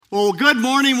Well, good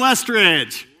morning,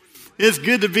 Westridge. It's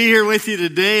good to be here with you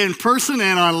today in person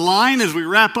and online as we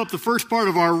wrap up the first part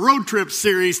of our road trip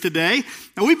series today.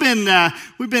 Now, we've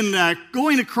been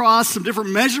going across some different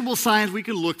measurable signs we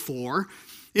can look for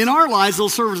in our lives. They'll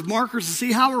serve as markers to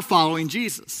see how we're following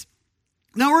Jesus.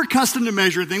 Now, we're accustomed to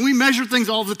measuring things. We measure things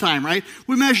all the time, right?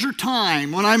 We measure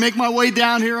time. When I make my way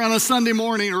down here on a Sunday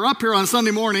morning or up here on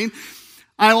Sunday morning,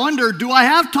 I wonder, do I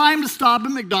have time to stop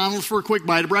at McDonald's for a quick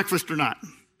bite of breakfast or not?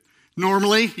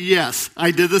 Normally, yes.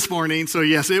 I did this morning, so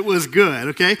yes, it was good,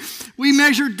 okay? We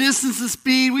measure distance and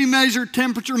speed. We measure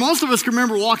temperature. Most of us can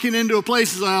remember walking into a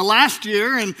place last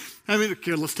year and having,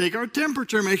 okay, let's take our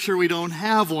temperature, make sure we don't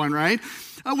have one, right?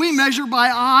 We measure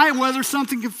by eye whether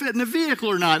something can fit in a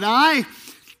vehicle or not. Now,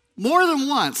 more than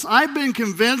once, I've been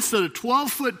convinced that a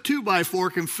 12-foot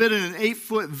 2x4 can fit in an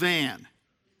 8-foot van.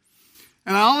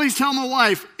 And I always tell my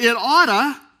wife, it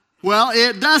oughta. Well,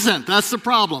 it doesn't. That's the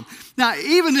problem. Now,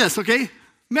 even this, okay,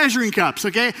 measuring cups,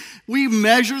 okay? We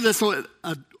measure this, so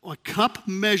a cup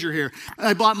measure here.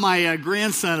 I bought my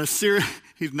grandson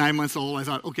he's 9 months old. I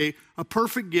thought, okay, a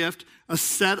perfect gift, a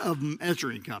set of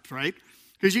measuring cups, right?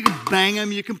 Because you can bang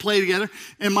them, you can play together.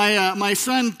 And my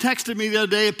son texted me the other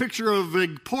day a picture of a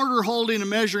porter holding a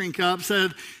measuring cup,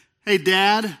 said, hey,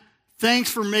 Dad,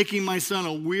 thanks for making my son a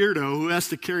weirdo who has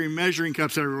to carry measuring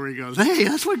cups everywhere he goes. Hey,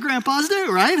 that's what grandpas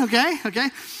do, right? Okay.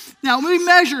 Now, we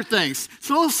measure things.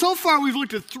 So far we've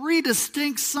looked at three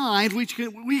distinct signs we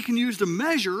can use to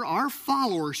measure our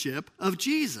followership of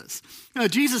Jesus. Now,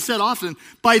 Jesus said often,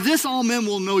 by this all men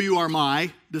will know you are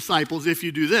my disciples if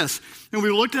you do this. And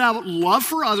we looked at how love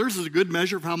for others is a good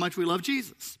measure of how much we love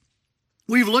Jesus.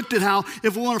 We've looked at how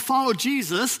if we want to follow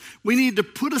Jesus, we need to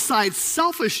put aside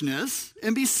selfishness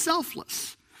and be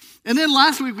selfless. And then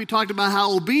last week we talked about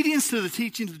how obedience to the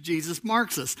teachings of Jesus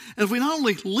marks us. As we not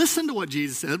only listen to what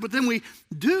Jesus said, but then we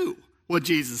do what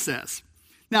Jesus says.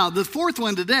 Now, the fourth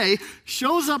one today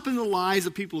shows up in the lives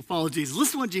of people who follow Jesus.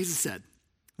 Listen to what Jesus said.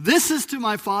 This is to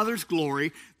my Father's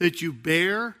glory that you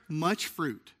bear much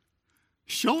fruit,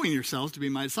 showing yourselves to be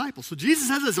my disciples. So Jesus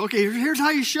says this, okay, here's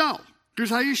how you show. Here's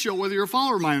how you show whether you're a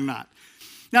follower of mine or not.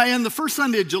 Now, in the first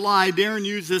Sunday of July, Darren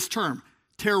used this term,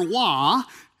 terroir.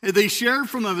 They shared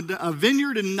from a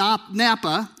vineyard in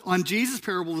Napa on Jesus'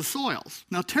 parable of the soils.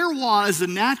 Now, terroir is the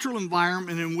natural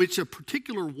environment in which a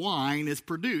particular wine is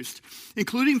produced,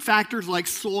 including factors like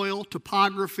soil,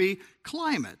 topography,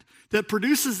 climate, that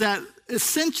produces that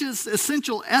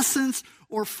essential essence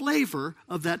or flavor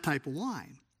of that type of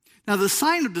wine. Now, the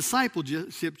sign of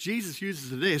discipleship Jesus uses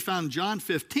today is found in John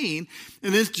 15,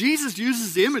 and this Jesus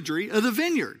uses the imagery of the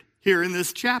vineyard here in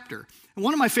this chapter. And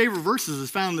one of my favorite verses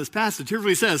is found in this passage. Here's what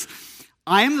he says,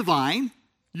 I am the vine,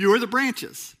 you are the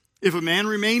branches. If a man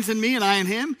remains in me and I in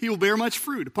him, he will bear much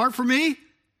fruit. Apart from me,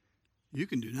 you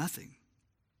can do nothing.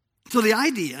 So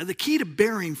the key to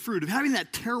bearing fruit, of having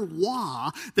that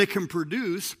terroir that can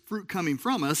produce fruit coming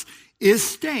from us, is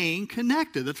staying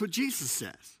connected. That's what Jesus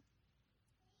says.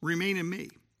 Remain in me.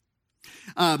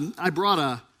 I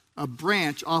brought a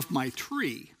branch off my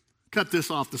tree. Cut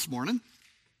this off this morning.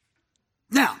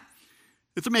 Now,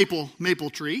 it's a maple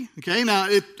tree, okay? Now,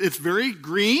 it's very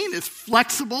green. It's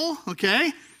flexible,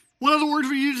 okay? What other words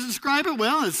would you use to describe it?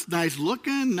 Well, it's nice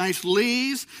looking, nice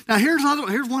leaves. Now, here's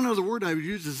one other word I would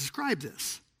use to describe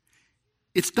this.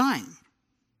 It's dying.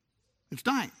 It's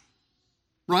dying,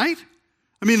 right?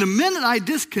 I mean, the minute I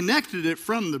disconnected it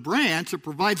from the branch that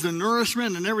provides the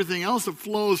nourishment and everything else that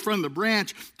flows from the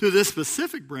branch to this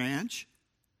specific branch,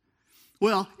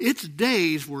 well, its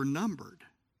days were numbered.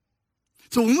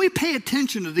 So when we pay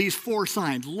attention to these four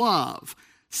signs, love,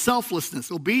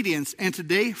 selflessness, obedience, and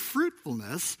today,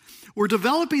 fruitfulness, we're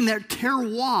developing that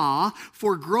terroir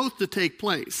for growth to take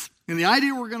place. And the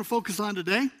idea we're going to focus on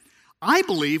today, I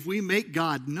believe we make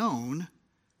God known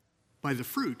by the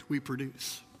fruit we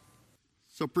produce.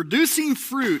 So producing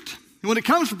fruit, and when it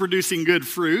comes to producing good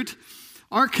fruit,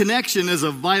 our connection is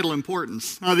of vital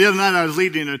importance. The other night I was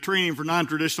leading a training for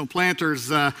non-traditional planters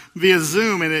via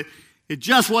Zoom, and it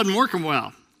just wasn't working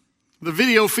well. The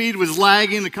video feed was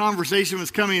lagging, the conversation was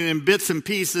coming in bits and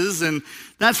pieces, and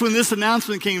that's when this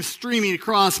announcement came streaming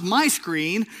across my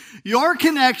screen. Your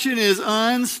connection is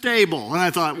unstable. And I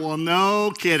thought, well,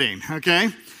 no kidding, okay?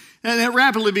 And it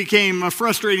rapidly became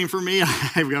frustrating for me.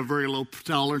 I've got very low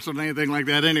tolerance on anything like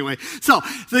that anyway. So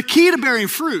the key to bearing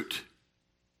fruit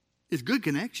is good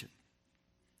connection.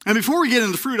 And before we get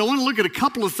into fruit, I want to look at a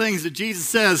couple of things that Jesus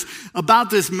says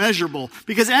about this measurable.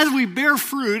 Because as we bear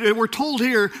fruit, and we're told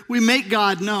here, we make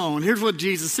God known. Here's what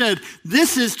Jesus said,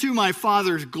 this is to my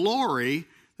Father's glory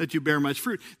that you bear much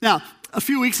fruit. Now, a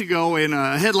few weeks ago in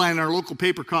a headline in our local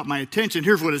paper caught my attention.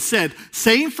 Here's what it said: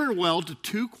 saying farewell to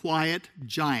two quiet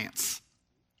giants.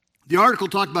 The article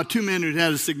talked about two men who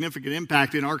had a significant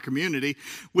impact in our community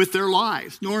with their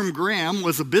lives. Norm Graham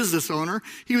was a business owner.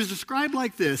 He was described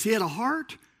like this: he had a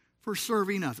heart for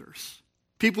serving others.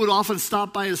 People would often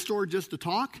stop by his store just to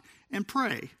talk and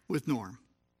pray with Norm.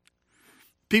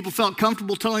 People felt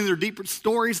comfortable telling their deeper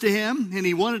stories to him, and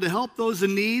he wanted to help those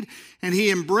in need, and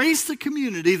he embraced the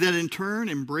community that in turn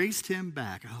embraced him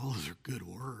back. Oh, those are good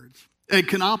words. Ed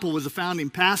Knoppel was the founding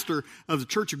pastor of the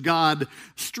Church of God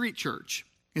Street Church,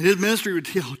 and his ministry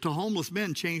to homeless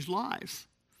men changed lives.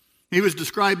 He was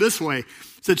described this way: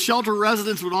 said shelter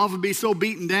residents would often be so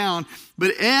beaten down,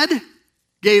 but Ed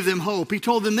gave them hope. He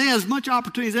told them they had as much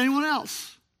opportunity as anyone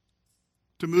else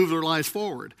to move their lives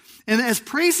forward. And as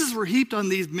praises were heaped on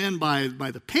these men by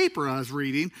the paper I was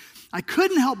reading, I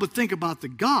couldn't help but think about the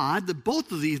God that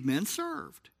both of these men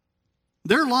served.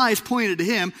 Their lives pointed to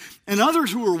him, and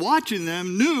others who were watching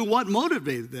them knew what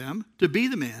motivated them to be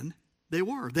the men they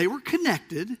were. They were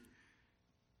connected,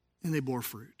 and they bore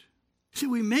fruit. See,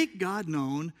 we make God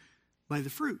known by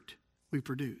the fruit we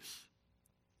produce.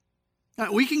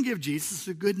 Now, we can give Jesus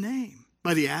a good name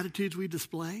by the attitudes we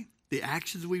display, the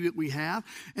actions we have,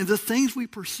 and the things we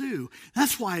pursue.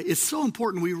 That's why it's so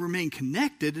important we remain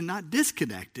connected and not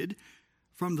disconnected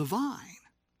from the vine.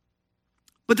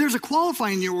 But there's a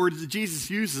qualifying word that Jesus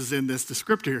uses in this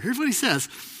descriptor here. Here's what he says.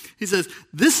 He says,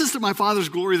 "This is to my Father's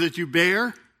glory that you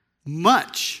bear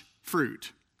much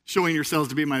fruit, showing yourselves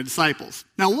to be my disciples."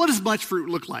 Now, what does much fruit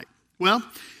look like? Well,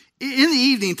 in the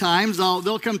evening times,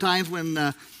 there'll come times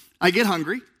when I get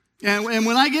hungry. And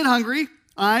when I get hungry,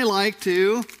 I like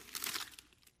to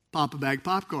pop a bag of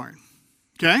popcorn,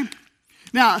 okay?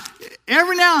 Now,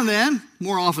 every now and then,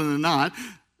 more often than not,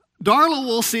 Darla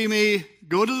will see me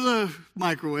go to the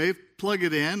microwave, plug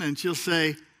it in, and she'll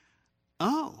say,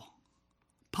 "Oh,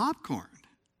 popcorn.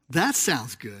 That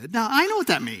sounds good." Now, I know what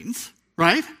that means,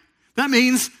 right? That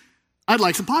means I'd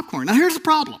like some popcorn. Now, here's the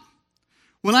problem.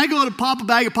 When I go to pop a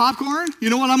bag of popcorn, you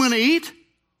know what I'm going to eat?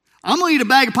 I'm going to eat a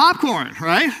bag of popcorn,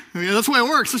 right? I mean, that's the way it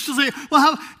works. Let's just say,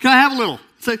 "Well, can I have a little?"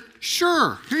 Say,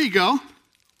 "Sure, here you go."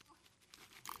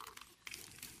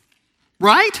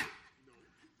 Right?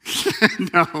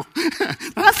 No.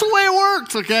 That's the way it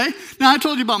works, okay? Now, I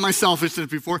told you about my selfishness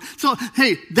before. So,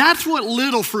 hey, that's what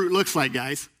little fruit looks like,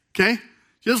 guys, okay?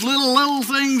 Just little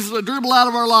things that dribble out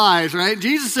of our lives, right?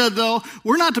 Jesus said, though,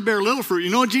 we're not to bear little fruit.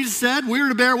 You know what Jesus said? We were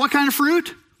to bear what kind of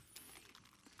fruit?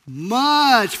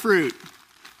 Much fruit.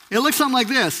 It looks something like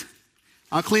this.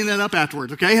 I'll clean that up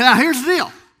afterwards, okay? Now, here's the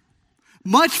deal.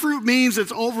 Much fruit means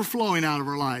it's overflowing out of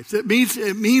our lives. It means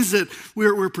that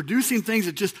we're producing things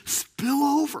that just spill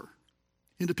over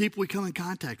into people we come in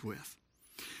contact with.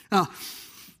 Now,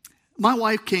 my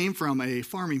wife came from a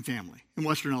farming family in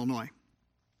Western Illinois.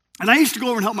 And I used to go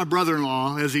over and help my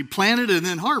brother-in-law as he planted and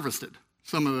then harvested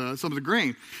some of the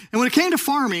grain. And when it came to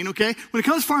farming, okay, when it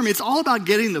comes to farming, it's all about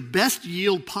getting the best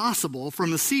yield possible from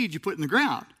the seed you put in the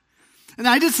ground. And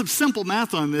I did some simple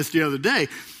math on this the other day.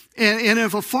 And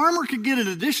if a farmer could get an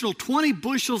additional 20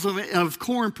 bushels of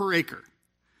corn per acre,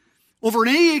 over an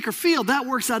 80-acre field, that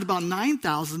works out about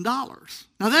 $9,000.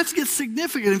 Now, that gets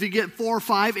significant if you get 4 or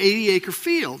 5 80-acre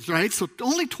fields, right? So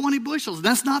only 20 bushels.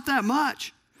 That's not that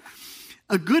much.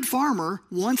 A good farmer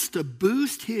wants to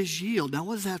boost his yield. Now,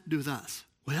 what does that have to do with us?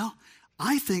 Well,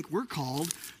 I think we're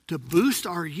called to boost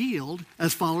our yield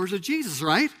as followers of Jesus,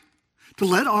 right? To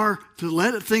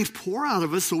let things pour out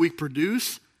of us so we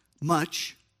produce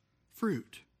much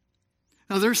fruit.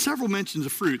 Now, there are several mentions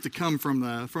of fruit that come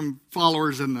from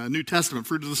followers in the New Testament.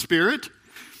 Fruit of the Spirit,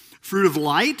 fruit of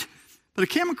light. But I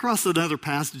came across another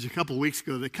passage a couple of weeks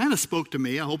ago that kind of spoke to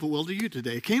me. I hope it will to you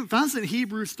today. Found it in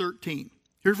Hebrews 13.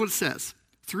 Here's what it says.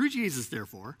 "Through Jesus,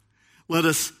 therefore, let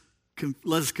us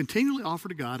continually offer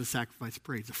to God a sacrifice of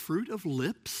praise, the fruit of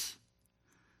lips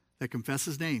that confess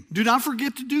his name. Do not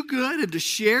forget to do good and to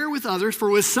share with others,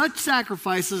 for with such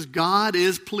sacrifices God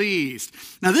is pleased."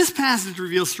 Now, this passage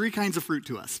reveals 3 kinds of fruit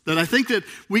to us that I think that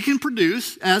we can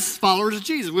produce as followers of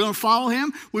Jesus. We want to follow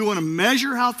him. We want to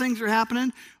measure how things are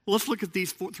happening. Well, let's look at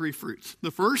these 3 fruits. The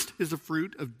first is the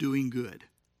fruit of doing good.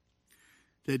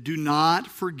 That do not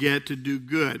forget to do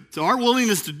good. So our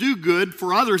willingness to do good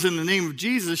for others in the name of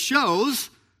Jesus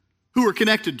shows who we're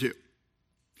connected to.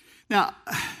 Now,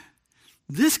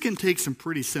 this can take some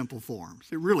pretty simple forms.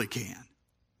 It really can.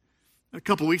 A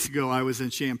couple weeks ago, I was in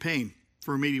Champaign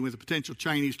for a meeting with a potential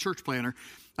Chinese church planter.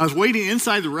 I was waiting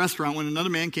inside the restaurant when another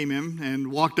man came in and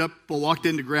walked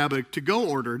in to grab a to-go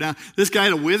order. Now, this guy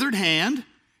had a withered hand,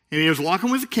 and he was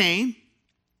walking with a cane.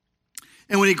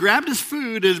 And when he grabbed his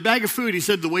food, his bag of food, he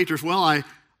said to the waitress, well,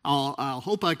 I'll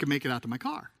hope I can make it out to my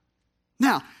car.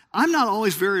 Now, I'm not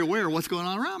always very aware of what's going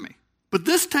on around me. But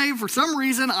this time, for some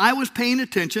reason, I was paying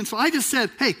attention, so I just said,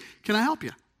 hey, can I help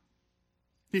you?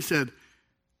 He said,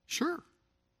 sure.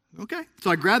 Okay. So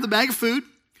I grabbed the bag of food,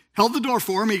 held the door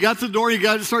for him. He got to the door, he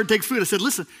started to take food. I said,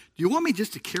 listen, do you want me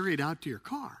just to carry it out to your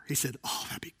car? He said, oh,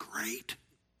 that'd be great.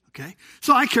 Okay.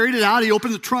 So I carried it out. He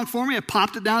opened the trunk for me. I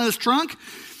popped it down in his trunk.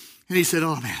 And he said,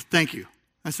 oh, man, thank you.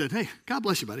 I said, hey, God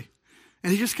bless you, buddy.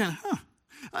 And he just kind of,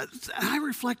 I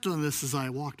reflected on this as I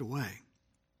walked away.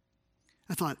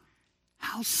 I thought,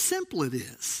 how simple it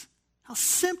is. How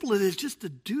simple it is just to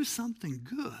do something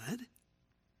good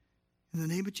in the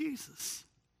name of Jesus.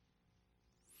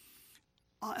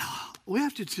 We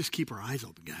have to just keep our eyes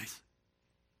open, guys.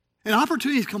 And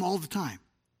opportunities come all the time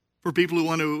for people who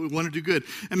want to do good.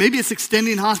 And maybe it's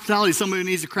extending hospitality to someone who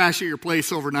needs to crash at your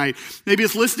place overnight. Maybe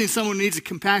it's listening to someone who needs a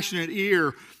compassionate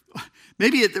ear.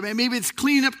 Maybe it's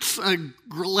cleaning up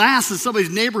glass in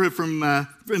somebody's neighborhood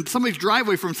in somebody's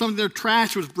driveway from something their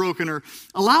trash was broken, or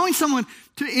allowing someone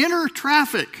to enter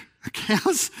traffic. Okay,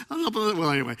 well,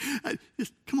 anyway,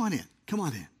 just come on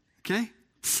in, okay?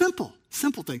 Simple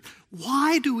thing.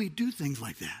 Why do we do things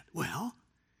like that? Well,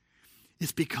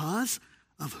 it's because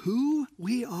of who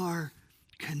we are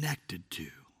connected to.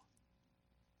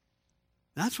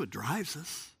 That's what drives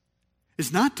us.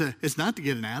 It's not to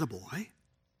get an attaboy.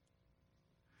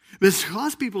 But it's to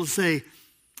cause people to say,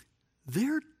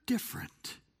 they're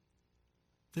different.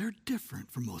 They're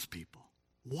different from most people.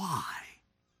 Why?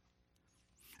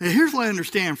 Now, here's what I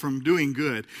understand from doing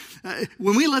good.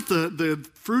 When we let the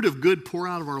fruit of good pour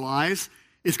out of our lives,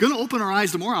 it's going to open our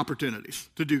eyes to more opportunities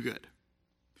to do good.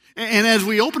 And as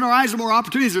we open our eyes to more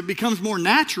opportunities, it becomes more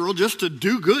natural just to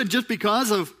do good just because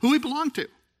of who we belong to.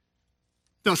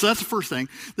 So that's the first thing.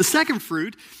 The second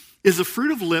fruit is the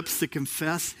fruit of lips that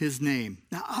confess his name.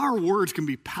 Now, our words can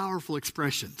be powerful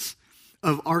expressions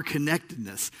of our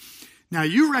connectedness. Now,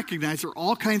 you recognize there are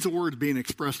all kinds of words being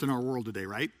expressed in our world today,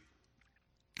 right?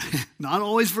 Not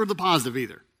always for the positive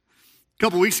either. A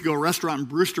couple weeks ago, a restaurant in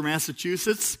Brewster,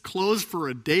 Massachusetts closed for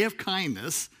a day of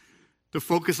kindness to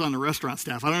focus on the restaurant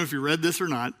staff. I don't know if you read this or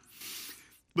not,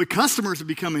 but customers have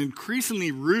become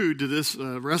increasingly rude to this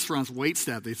restaurant's wait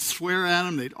staff. They'd swear at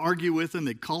them, they'd argue with them,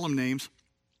 they'd call them names.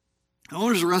 The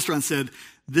owners of the restaurant said,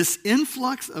 this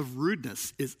influx of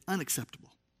rudeness is unacceptable.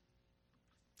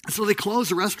 And so they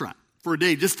closed the restaurant for a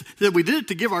day. Just that we did it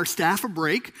to give our staff a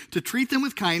break, to treat them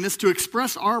with kindness, to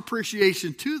express our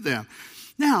appreciation to them.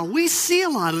 Now, we see a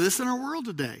lot of this in our world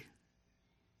today.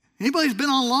 Anybody's been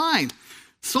online,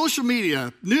 social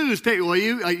media, news, well,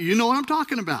 you know what I'm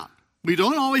talking about. We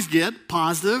don't always get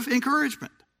positive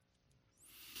encouragement.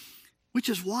 Which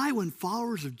is why when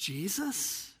followers of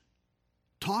Jesus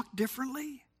talk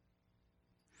differently,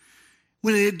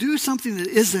 when they do something that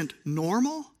isn't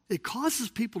normal, it causes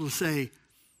people to say,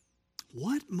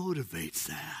 what motivates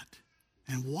that?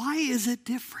 And why is it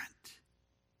different?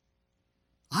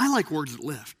 I like words that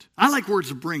lift. I like words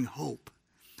that bring hope.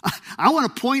 I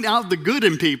want to point out the good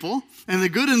in people and the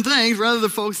good in things rather than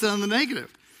focus on the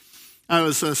negative. I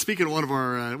was speaking at one of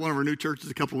our new churches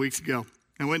a couple of weeks ago.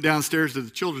 I went downstairs to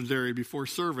the children's area before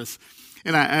service,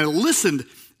 and I listened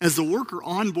as the worker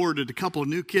onboarded a couple of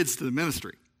new kids to the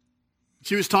ministry.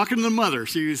 She was talking to the mother.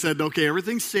 She said, okay,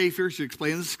 everything's safe here. She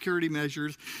explained the security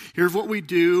measures. Here's what we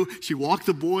do. She walked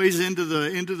the boys into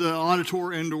the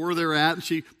auditorium, into where they're at, and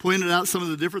she pointed out some of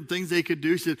the different things they could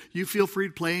do. She said, you feel free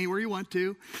to play anywhere you want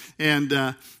to, and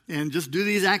just do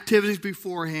these activities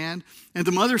beforehand. And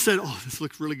the mother said, oh, this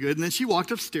looks really good. And then she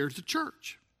walked upstairs to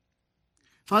church.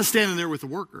 So I was standing there with the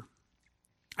worker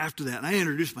after that, and I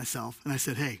introduced myself, and I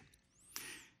said, hey,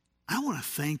 I want to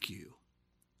thank you.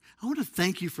 I want to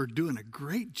thank you for doing a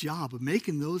great job of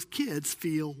making those kids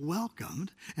feel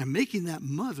welcomed and making that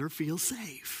mother feel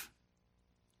safe.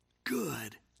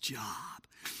 Good job.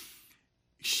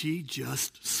 She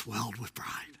just swelled with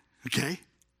pride, okay?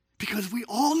 Because we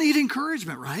all need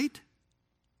encouragement, right?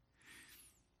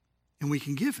 And we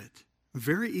can give it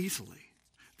very easily.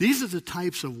 These are the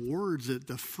types of words, that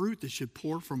the fruit that should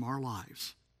pour from our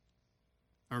lives,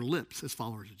 our lips as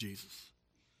followers of Jesus.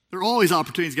 There are always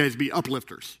opportunities, guys, to be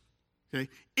uplifters. Okay?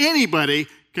 Anybody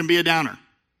can be a downer.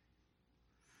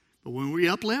 But when we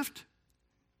uplift,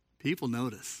 people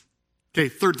notice. Okay,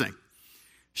 third thing,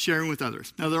 sharing with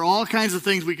others. Now, there are all kinds of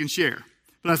things we can share,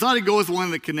 but I thought I'd go with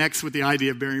one that connects with the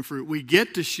idea of bearing fruit. We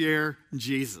get to share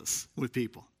Jesus with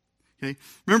people. Okay?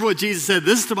 Remember what Jesus said,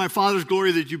 this is to my Father's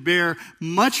glory that you bear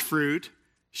much fruit,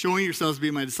 showing yourselves to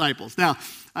be my disciples. Now,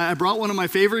 I brought one of my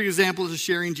favorite examples of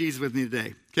sharing Jesus with me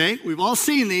today. Okay? We've all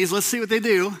seen these. Let's see what they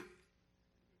do.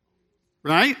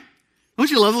 right? Don't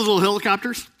you love those little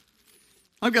helicopters?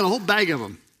 I've got a whole bag of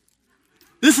them.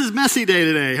 This is messy day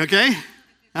today, okay?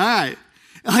 All right.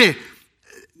 Okay,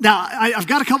 now I've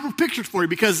got a couple of pictures for you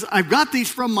because I've got these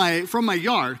from my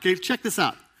yard. Okay, check this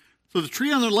out. So the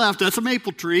tree on the left, that's a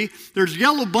maple tree. There's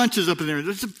yellow bunches up in there.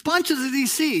 There's bunches of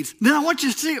these seeds. Then I want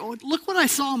you to see, look what I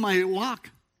saw on my walk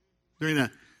during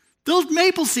that. Those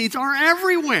maple seeds are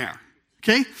everywhere,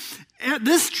 okay?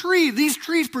 These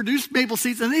trees produce maple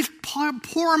seeds, and they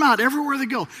pour them out everywhere they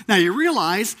go. Now, you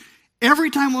realize every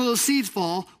time one of those seeds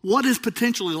fall, what is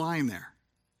potentially lying there?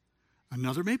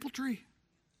 Another maple tree.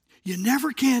 You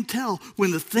never can tell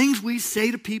when the things we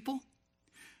say to people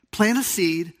plant a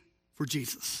seed for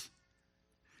Jesus.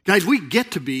 Guys, we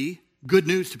get to be good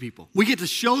news to people. We get to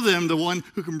show them the one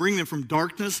who can bring them from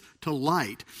darkness to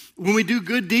light. When we do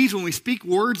good deeds, when we speak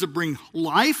words that bring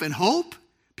life and hope,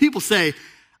 people say,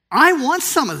 I want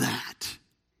some of that.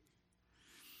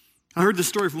 I heard this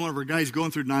story from one of our guys going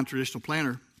through non-traditional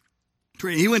planner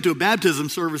training. He went to a baptism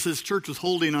service his church was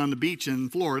holding on the beach in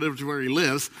Florida, which is where he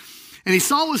lives, and he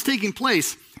saw what was taking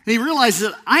place, and he realized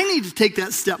that I need to take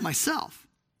that step myself.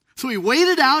 So he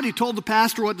waited out. He told the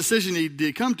pastor what decision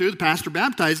he'd come to. The pastor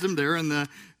baptized him there in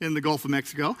the Gulf of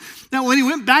Mexico. Now, when he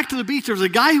went back to the beach, there was a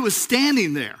guy who was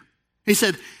standing there.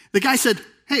 The guy said,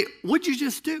 hey, what'd you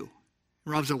just do?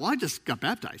 And Rob said, well, I just got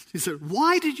baptized. He said,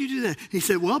 why did you do that? He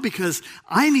said, well, because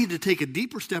I need to take a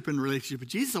deeper step in relationship with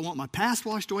Jesus. I want my past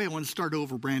washed away. I want to start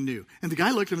over brand new. And the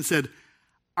guy looked at him and said,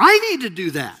 I need to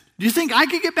do that. Do you think I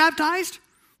could get baptized?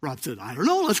 Rob said, I don't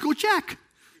know. Let's go check.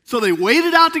 So they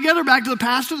waited out together back to the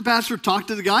pastor. The pastor talked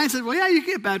to the guy and said, well, yeah, you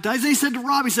can get baptized. And he said to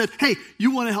Rob, he said, hey,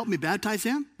 you want to help me baptize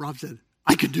him? Rob said,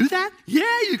 I can do that?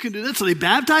 Yeah, you can do that. So they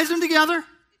baptized him together.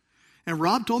 And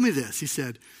Rob told me this. He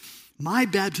said, my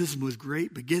baptism was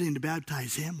great, but getting to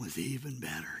baptize him was even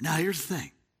better. Now, here's the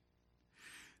thing.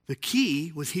 The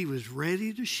key was he was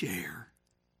ready to share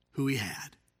who he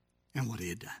had and what he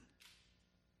had done.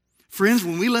 Friends,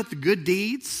 when we let the good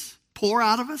deeds pour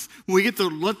out of us, when we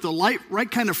let the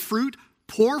right kind of fruit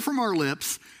pour from our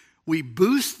lips, we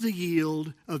boost the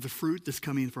yield of the fruit that's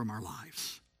coming from our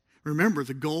lives. Remember,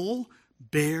 the goal,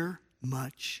 bear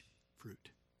much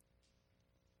fruit.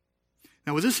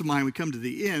 Now, with this in mind, we come to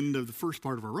the end of the first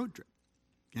part of our road trip.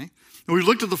 Okay? And we've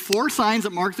looked at the 4 signs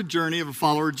that mark the journey of a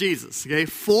follower of Jesus. Okay?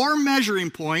 4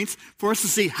 measuring points for us to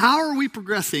see how are we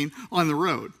progressing on the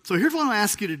road. So here's what I'll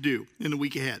ask you to do in the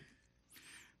week ahead.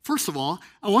 First of all,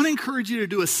 I want to encourage you to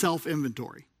do a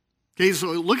self-inventory. Okay, so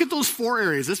look at those 4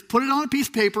 areas. Let's put it on a piece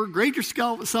of paper. Grade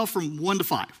yourself from 1 to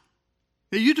 5.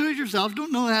 Now, you do it yourself.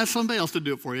 Don't know ask somebody else to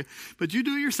do it for you, but you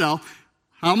do it yourself.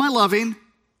 How am I loving?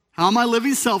 How am I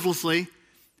living selflessly?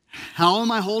 How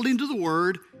am I holding to the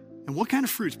word? And what kind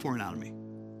of fruit's pouring out of me?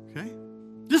 Okay?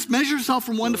 Just measure yourself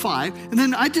from 1 to 5, and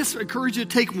then I just encourage you to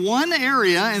take one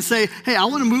area and say, hey, I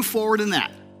want to move forward in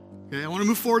that. Okay, I want to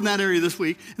move forward in that area this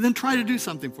week, and then try to do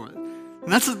something for it. And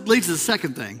that leads to the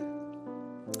second thing.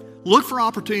 Look for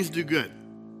opportunities to do good.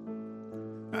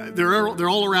 They're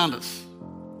all around us.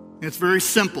 It's very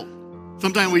simple.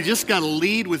 Sometimes we just got to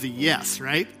lead with a yes,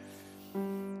 right?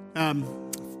 A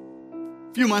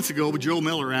few months ago, Joe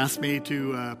Miller asked me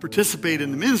to participate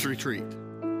in the men's retreat.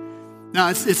 Now,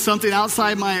 it's something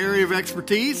outside my area of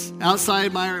expertise,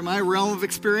 outside my realm of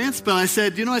experience, but I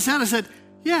said,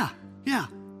 yeah.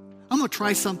 I'm going to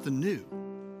try something new.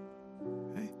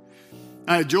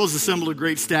 Okay? Joel's assembled a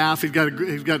great staff. He's got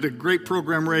a great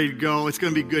program ready to go. It's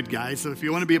going to be good, guys. So if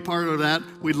you want to be a part of that,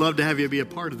 we'd love to have you be a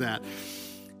part of that.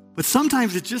 But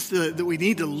sometimes it's just that we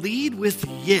need to lead with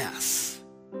yes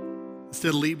instead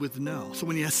of lead with no. So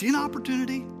when you see an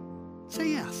opportunity, say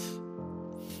yes.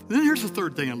 And then here's the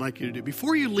third thing I'd like you to do.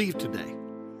 Before you leave today,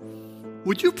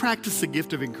 would you practice the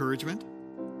gift of encouragement?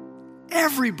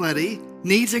 Everybody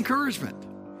needs encouragement.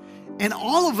 And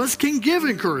all of us can give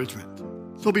encouragement.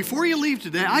 So before you leave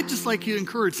today, I'd just like you to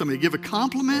encourage somebody. Give a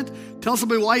compliment. Tell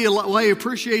somebody why you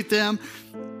appreciate them.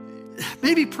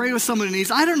 Maybe pray with someone who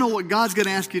needs. I don't know what God's going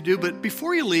to ask you to do, but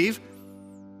before you leave,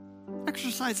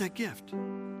 exercise that gift.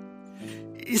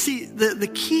 You see, the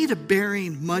key to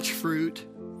bearing much fruit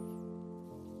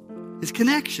is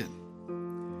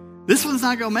connection. This one's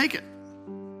not going to make it.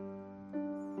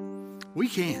 We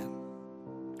can.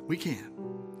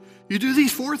 You do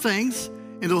these 4 things,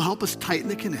 and it'll help us tighten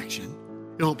the connection.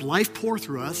 It'll help life pour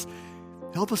through us,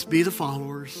 help us be the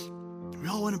followers we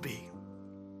all want to be.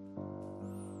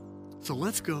 So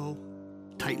let's go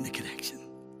tighten the connection.